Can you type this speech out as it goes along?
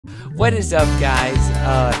What is up, guys?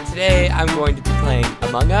 Today I'm going to be playing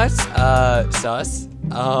Among Us.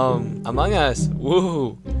 Among Us.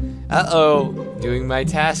 Woo. Uh-oh. Doing my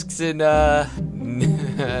tasks in, doing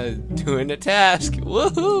a task.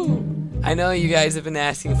 Woohoo! I know you guys have been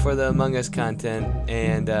asking for the Among Us content,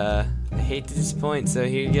 and, I hate to disappoint, so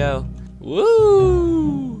here you go.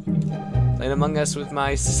 Woo! Playing Among Us with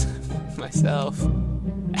myself.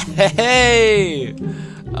 Hey!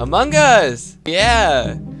 Among Us!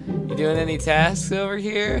 Yeah! You doing any tasks over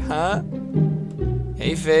here, huh?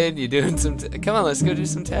 Hey Finn, you doing some come on, let's go do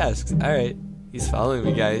some tasks. Alright. He's following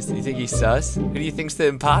me, guys. Do you think he's sus? Who do you think's the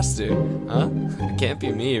imposter? Huh? It can't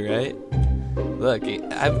be me, right? Look,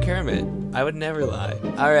 I'm Kermit. I would never lie.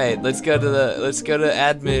 Alright, let's go to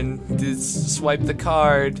admin. Just swipe the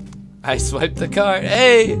card. I swiped the card.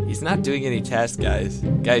 Hey! He's not doing any tasks, guys.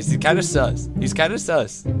 Guys, he's kinda sus. He's kinda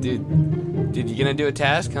sus. Dude, you gonna do a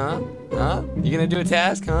task, huh? Huh? You gonna do a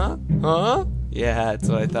task, huh? Huh? Yeah, that's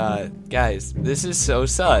what I thought. Guys, this is so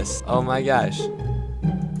sus. Oh my gosh.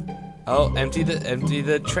 Oh, empty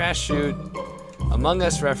the trash chute. Among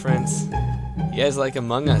Us reference. You guys like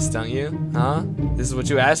Among Us, don't you? Huh? This is what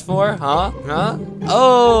you asked for? Huh? Huh?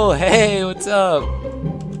 Oh, hey, what's up?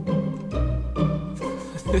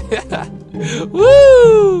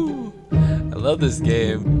 Woo! I love this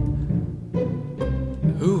game.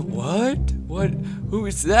 Who? What? What? Who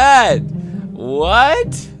is that?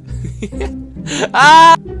 What?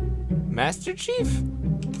 Ah! Master Chief?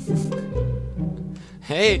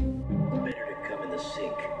 Hey. Better to come in the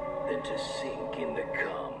sink than to sink in the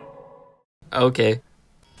cum. Okay.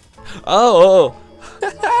 Oh!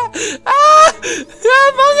 Ah!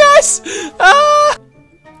 Among Us! Ah!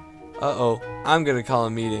 Uh-oh. I'm gonna call a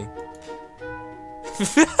meeting.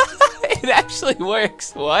 It actually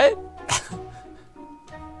works. What?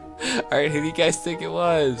 Alright, who do you guys think it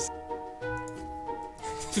was?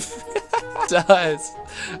 Sus.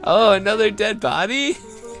 Oh, another dead body?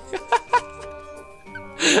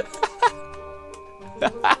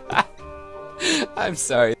 I'm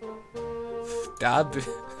sorry. Stop.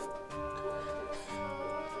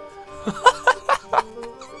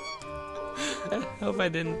 I hope I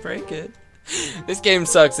didn't break it. This game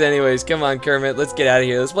sucks anyways. Come on, Kermit. Let's get out of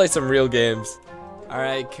here. Let's play some real games.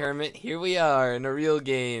 Alright, Kermit. Here we are in a real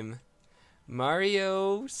game.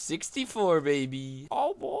 Mario 64, baby.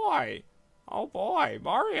 Oh, boy. Oh, boy.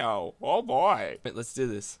 Mario. Oh, boy. Let's do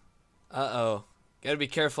this. Uh-oh. Gotta be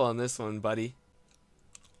careful on this one, buddy.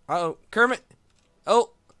 Uh-oh. Kermit.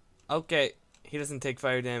 Oh. Okay. He doesn't take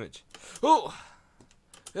fire damage. Oh.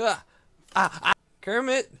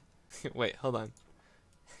 Kermit. Wait, hold on.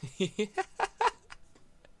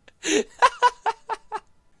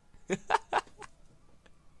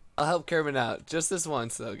 I'll help Kermit out. Just this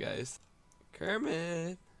once, though, guys.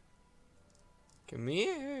 Kermit. Come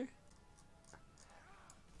here.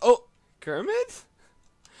 Oh. Kermit?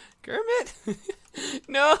 Kermit?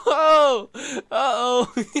 No!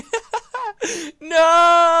 Uh-oh.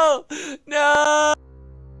 No! No!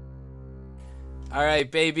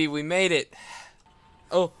 Alright, baby, we made it.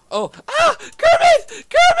 Oh, oh. Ah! Kermit!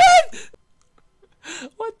 Kermit!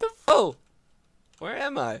 What the oh! Where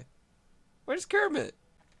am I? Where's Kermit?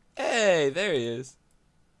 Hey, there he is.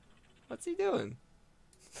 What's he doing?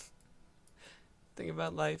 Think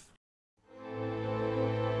about life.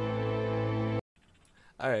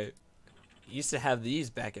 Alright. Used to have these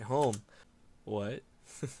back at home. What?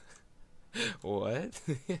 What?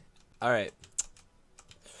 Alright.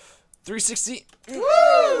 360.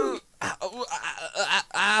 Woo!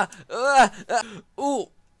 Ooh.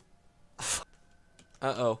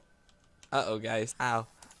 Uh-oh. Uh-oh, guys. Ow.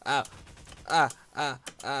 Ow. Ow.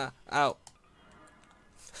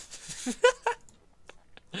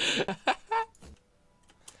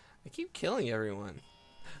 I keep killing everyone.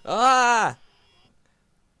 Ah!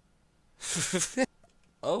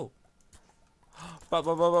 Oh.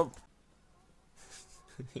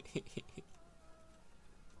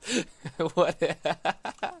 What?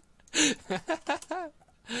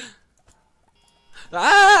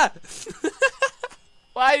 Ah!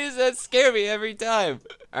 Why does that scare me every time?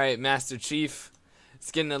 Alright, Master Chief.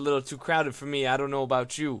 It's getting a little too crowded for me. I don't know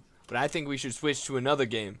about you, but I think we should switch to another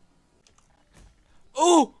game.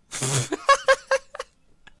 Oh!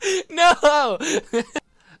 No!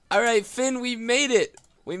 Alright, Finn, we made it.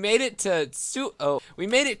 We made it to Super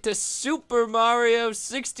Mario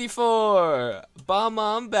 64. Bomb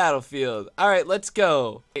on Battlefield. Alright, let's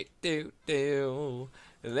go.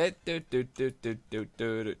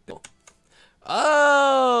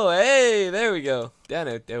 Oh, hey, there we go.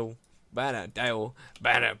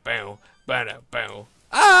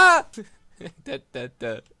 Ah!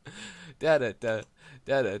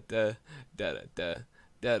 Da da da da da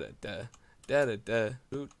da da da da da da.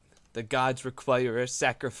 The gods require a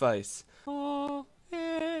sacrifice. Oh,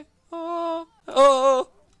 oh, oh.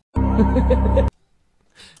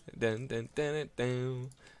 Dun, dun, dun, dun, dun.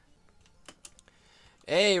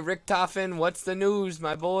 Hey, Richtofen, what's the news,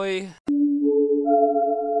 my boy?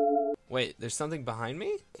 Wait, there's something behind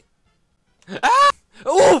me? Ah!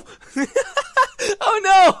 Oh! Oh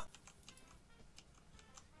no!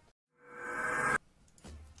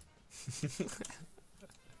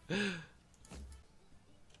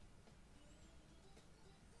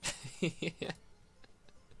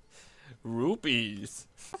 Rupees.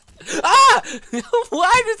 Ah!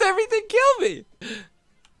 Why does everything kill me?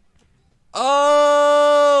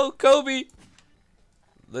 Oh, Kobe.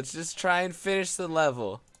 Let's just try and finish the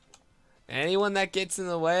level. Anyone that gets in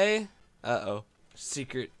the way? Uh-oh.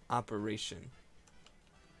 Secret operation.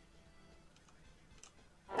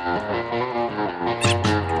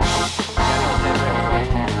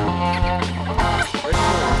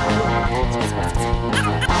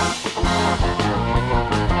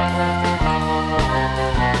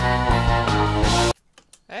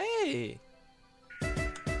 Hey.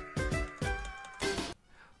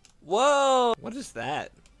 Whoa. What is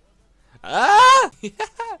that? Ah!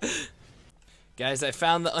 Guys, I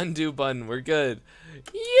found the undo button. We're good.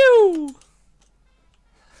 You.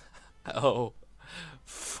 Oh.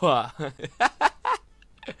 Fuck.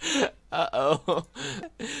 Uh-oh.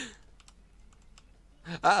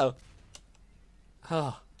 Uh-oh.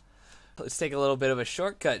 Oh. Let's take a little bit of a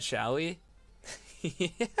shortcut, shall we?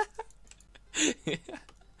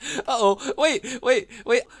 Uh-oh. Wait.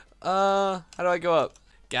 How do I go up?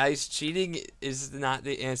 Guys, cheating is not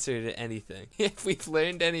the answer to anything. If we've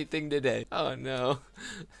learned anything today. Oh, no.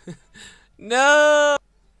 No!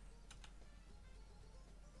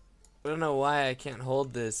 I don't know why I can't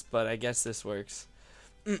hold this, but I guess this works.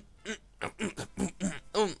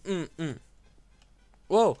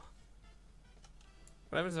 Whoa.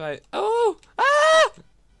 What happens if I... Oh! Ah!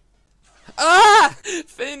 Ah!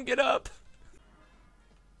 Finn, get up!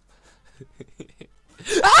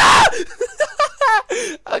 Ah!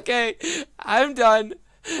 Okay, I'm done.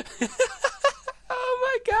 Oh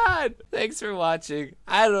my god. Thanks for watching.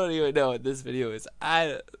 I don't even know what this video is.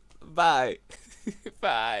 Bye.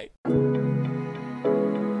 Bye.